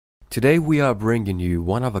Today we are bringing you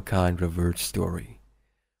one-of-a-kind Revert story.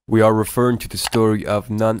 We are referring to the story of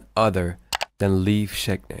none other than Leif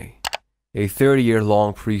Skjetne, a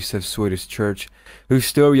 30-year-long priest of Swedish church whose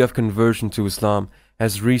story of conversion to Islam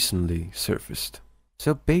has recently surfaced.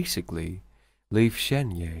 So basically, Leif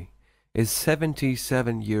Skjetne is a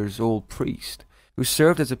 77-year-old priest who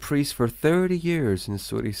served as a priest for 30 years in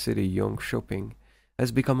Swedish City Jonkoping,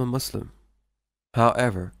 has become a Muslim.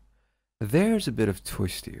 However, there's a bit of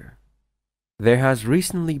twist here. There has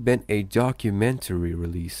recently been a documentary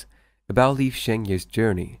release about Leif Skjetne's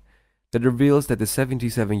journey that reveals that the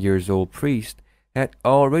 77-year-old priest had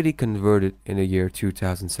already converted in the year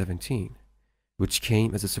 2017, which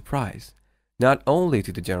came as a surprise, not only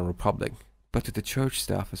to the general public, but to the church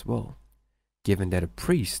staff as well, given that a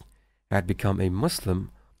priest had become a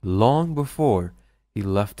Muslim long before he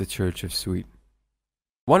left the Church of Sweden.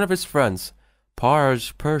 One of his friends,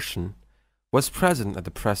 Persson, was present at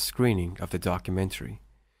the press screening of the documentary.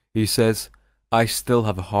 He says, "I still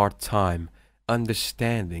have a hard time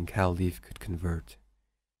understanding how Leif could convert.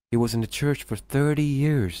 He was in the church for 30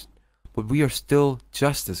 years, but we are still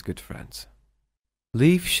just as good friends."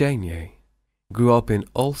 Leif Skjetne grew up in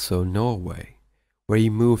also Norway, where he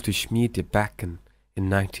moved to Smedjebacken in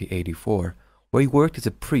 1984, where he worked as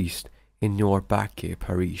a priest in Nordbakke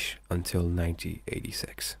Parish until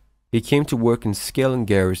 1986. He came to work in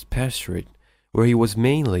Skellengares pastorate, where he was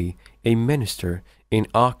mainly a minister in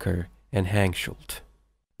Aker and Hangshult.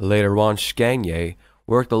 Later on, Skjetne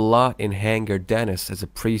worked a lot in Hangardnes as a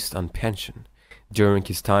priest on pension. During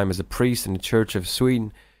his time as a priest in the Church of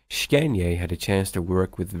Sweden, Skjetne had a chance to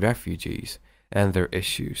work with refugees and their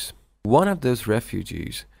issues. One of those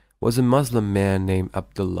refugees was a Muslim man named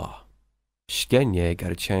Abdullah. Skjetne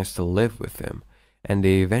got a chance to live with him, and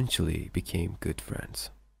they eventually became good friends.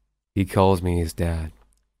 "He calls me his dad.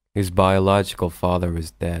 His biological father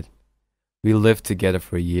is dead. We lived together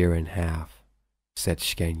for a year and a half," said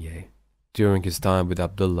Skjetne. During his time with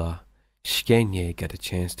Abdullah, Skjetne got a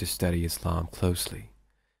chance to study Islam closely.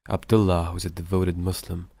 Abdullah was a devoted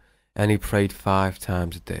Muslim, and he prayed 5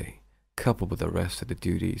 times a day, coupled with the rest of the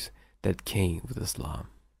duties that came with Islam.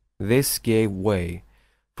 This gave way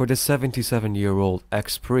for the 77-year-old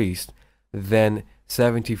ex-priest, then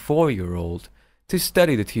 74-year-old, to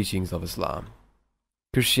study the teachings of Islam.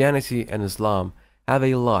 Christianity and Islam have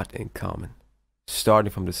a lot in common,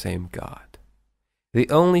 starting from the same God. The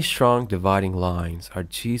only strong dividing lines are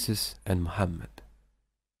Jesus and Muhammad,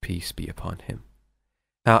 peace be upon him.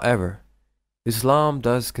 However, Islam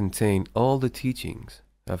does contain all the teachings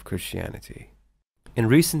of Christianity. In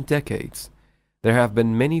recent decades, there have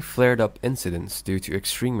been many flared-up incidents due to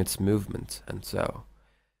extremist movements, and so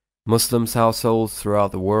Muslims' households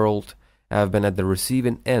throughout the world have been at the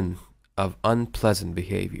receiving end of unpleasant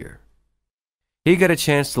behavior. He got a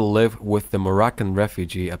chance to live with the Moroccan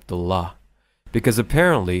refugee Abdullah, because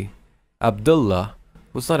apparently Abdullah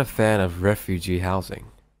was not a fan of refugee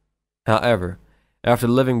housing. However, after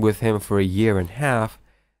living with him for a year and a half,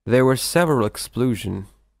 there were several exclusion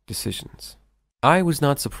decisions. "I was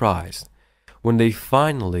not surprised when they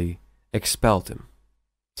finally expelled him,"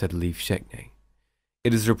 said Leif Skjetne.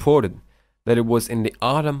 It is reported that it was in the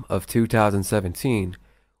autumn of 2017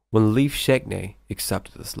 when Leif Skjetne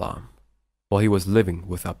accepted Islam, while he was living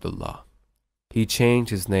with Abdullah. He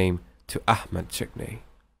changed his name to Ahmed Skjetne.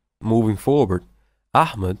 Moving forward,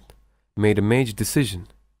 Ahmed made a major decision,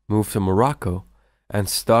 moved to Morocco, and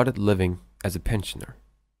started living as a pensioner.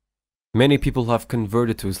 "Many people have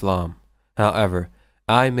converted to Islam. However,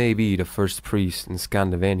 I may be the first priest in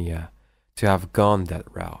Scandinavia to have gone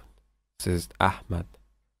that route," says Ahmed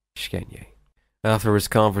Skjetne. After his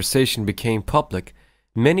conversation became public,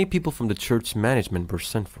 many people from the church management were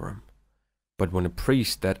sent for him. But when a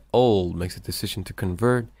priest that old makes a decision to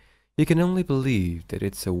convert, you can only believe that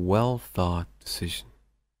it's a well-thought decision.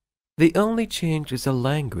 The only change is the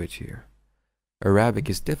language here. Arabic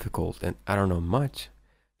is difficult and I don't know much.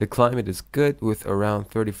 The climate is good with around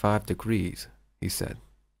 35 degrees, he said.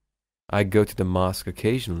 "I go to the mosque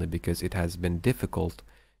occasionally because it has been difficult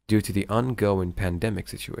due to the ongoing pandemic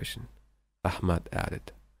situation," Ahmad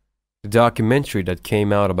added. The documentary that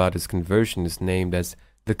came out about his conversion is named as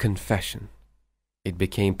The Confession. It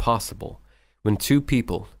became possible when 2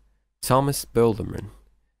 people, Thomas Bilderman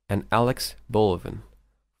and Alex Bolvin,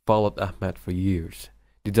 followed Ahmad for years.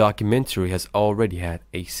 The documentary has already had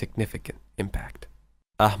a significant impact.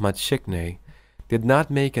 Ahmed Skjetne did not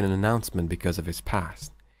make an announcement because of his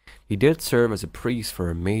past. He did serve as a priest for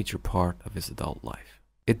a major part of his adult life.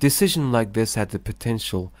 "A decision like this had the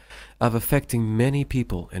potential of affecting many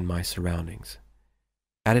people in my surroundings.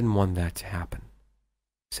 I didn't want that to happen,"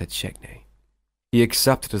 said Skjetne. He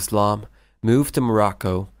accepted Islam, moved to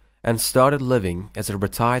Morocco, and started living as a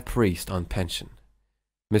retired priest on pension.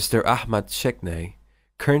 Mr. Ahmed Skjetne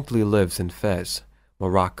currently lives in Fez,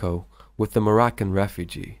 Morocco, with the Moroccan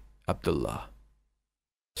refugee, Abdullah.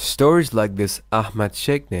 Stories like this Ahmed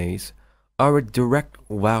Skjetne's are a direct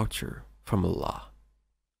voucher from Allah.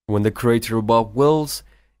 When the Creator above wills,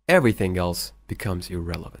 everything else becomes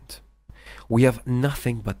irrelevant. We have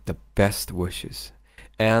nothing but the best wishes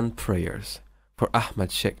and prayers for Ahmed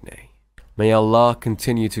Skjetne. May Allah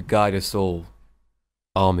continue to guide us all.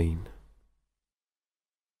 Ameen.